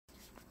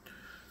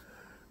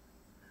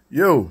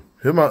Yo,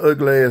 here my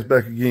ugly ass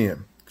back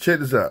again. Check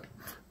this out.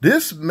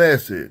 This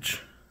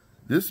message,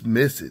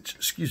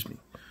 excuse me,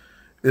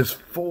 is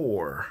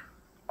for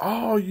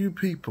all you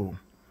people.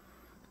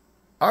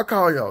 I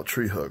call y'all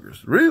tree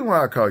huggers. The reason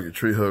why I call you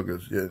tree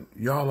huggers,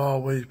 y'all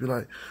always be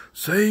like,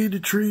 save the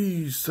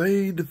trees,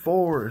 save the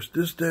forest,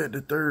 this, that,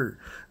 the third.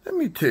 Let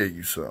me tell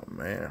you something,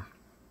 man.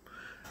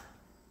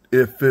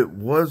 If it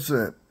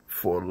wasn't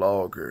for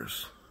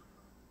loggers,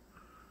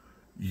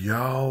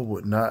 y'all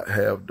would not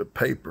have the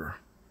paper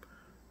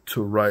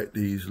to write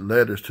these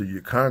letters to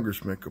your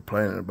congressman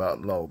complaining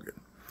about logging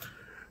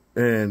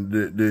and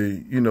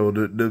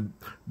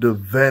the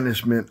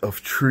vanishment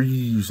of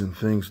trees and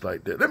things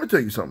like that. Let me tell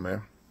you something,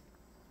 man.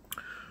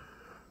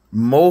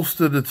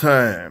 Most of the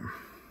time,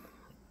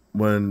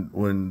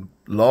 when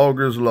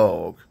loggers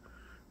log,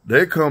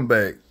 they come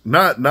back.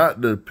 Not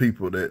the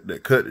people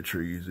that cut the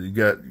trees. You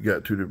got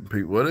two different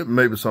people. Well,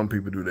 maybe some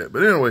people do that,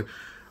 but anyway,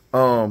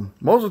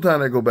 most of the time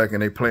they go back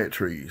and they plant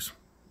trees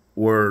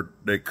where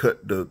they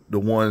cut the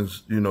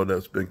ones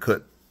that's been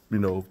cut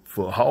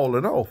for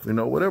hauling off,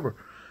 whatever.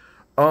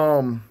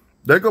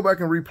 They go back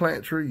and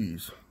replant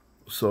trees.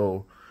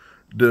 So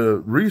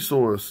the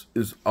resource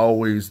is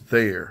always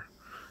there,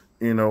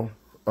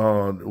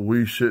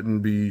 we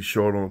shouldn't be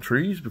short on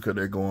trees because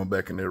they're going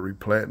back and they're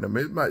replanting them.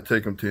 It might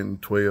take them 10,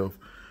 12,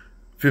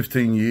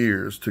 15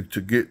 years to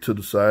get to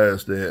the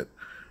size that,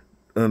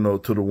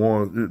 to the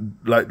ones,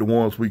 like the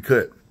ones we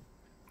cut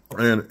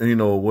and,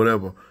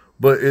 whatever.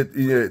 But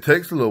it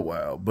takes a little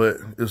while, but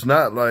it's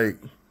not like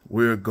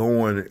we're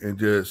going and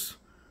just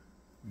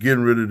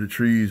getting rid of the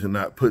trees and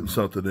not putting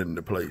something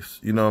into place.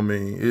 You know what I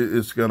mean?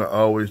 It's going to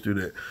always do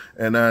that.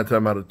 And 9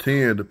 times out of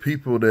 10, the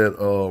people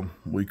that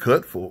we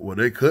cut for,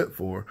 they cut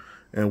for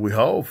and we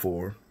haul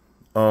for,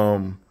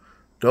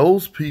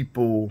 those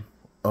people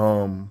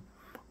are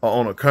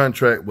on a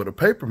contract with a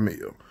paper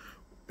mill.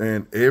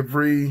 And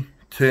every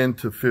 10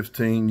 to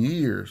 15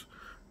 years,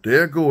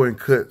 they'll go and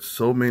cut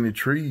so many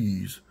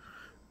trees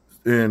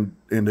and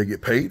they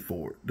get paid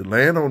for it. The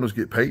landowners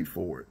get paid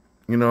for it.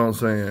 You know what I'm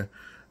saying?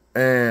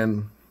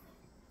 And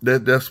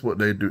that's what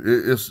they do.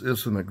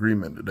 It's an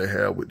agreement that they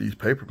have with these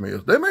paper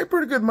mills. They make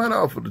pretty good money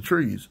off of the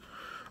trees.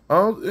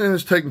 And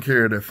it's taking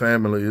care of their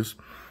families,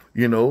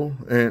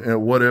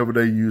 and whatever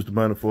they use the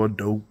money for,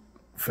 dope,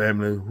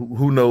 family,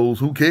 who knows,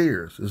 who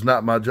cares? It's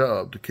not my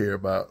job to care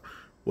about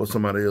what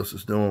somebody else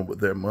is doing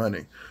with their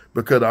money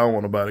because I don't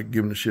want nobody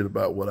giving a shit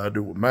about what I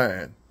do with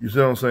mine. You see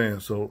what I'm saying?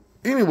 So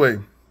anyway,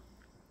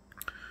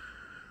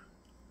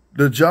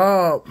 the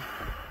job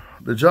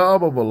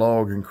of a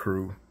logging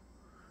crew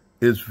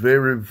is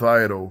very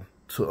vital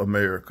to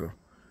America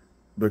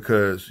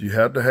because you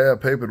have to have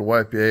paper to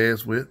wipe your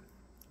ass with,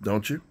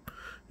 don't you?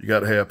 You got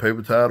to have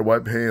paper towel to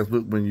wipe your hands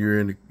with when you're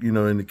in the,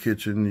 in the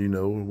kitchen,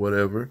 or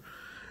whatever.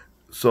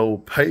 So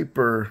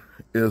paper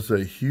is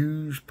a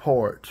huge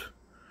part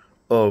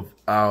of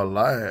our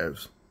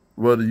lives.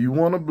 Whether you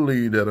want to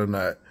believe that or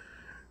not,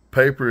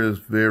 paper is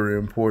very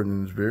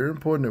important. It's very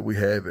important that we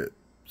have it.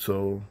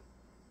 So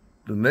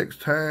the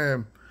next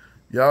time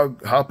y'all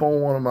hop on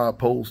one of my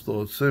posts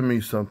or send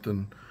me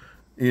something,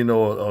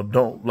 or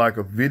don't like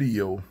a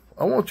video,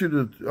 I want you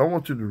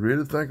to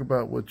really think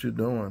about what you're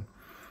doing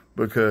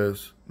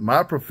because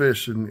my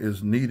profession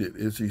is needed.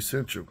 It's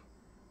essential.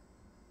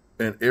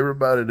 And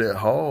everybody that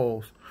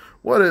hauls,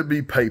 whether it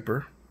be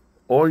paper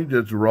or you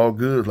just raw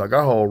goods, like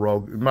I haul raw,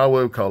 you might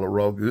well call it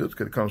raw goods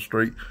because it comes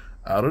straight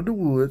out of the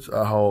woods.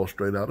 I haul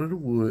straight out of the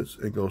woods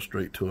and go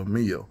straight to a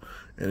mill.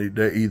 And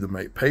they either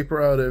make paper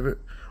out of it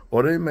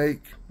or they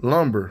make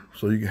lumber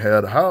so you can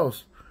have the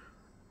house,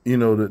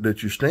 that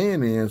you're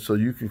staying in so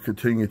you can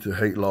continue to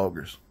hate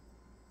loggers.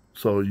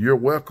 So you're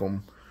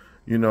welcome,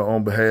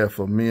 on behalf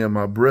of me and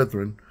my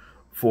brethren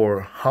for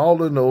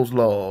hauling those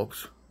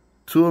logs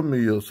to a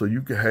mill so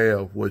you can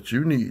have what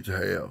you need to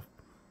have.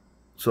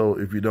 So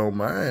if you don't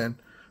mind,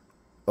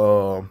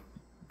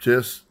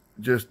 just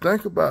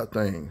think about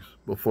things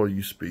before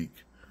you speak.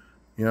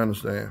 You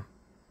understand?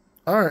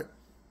 All right.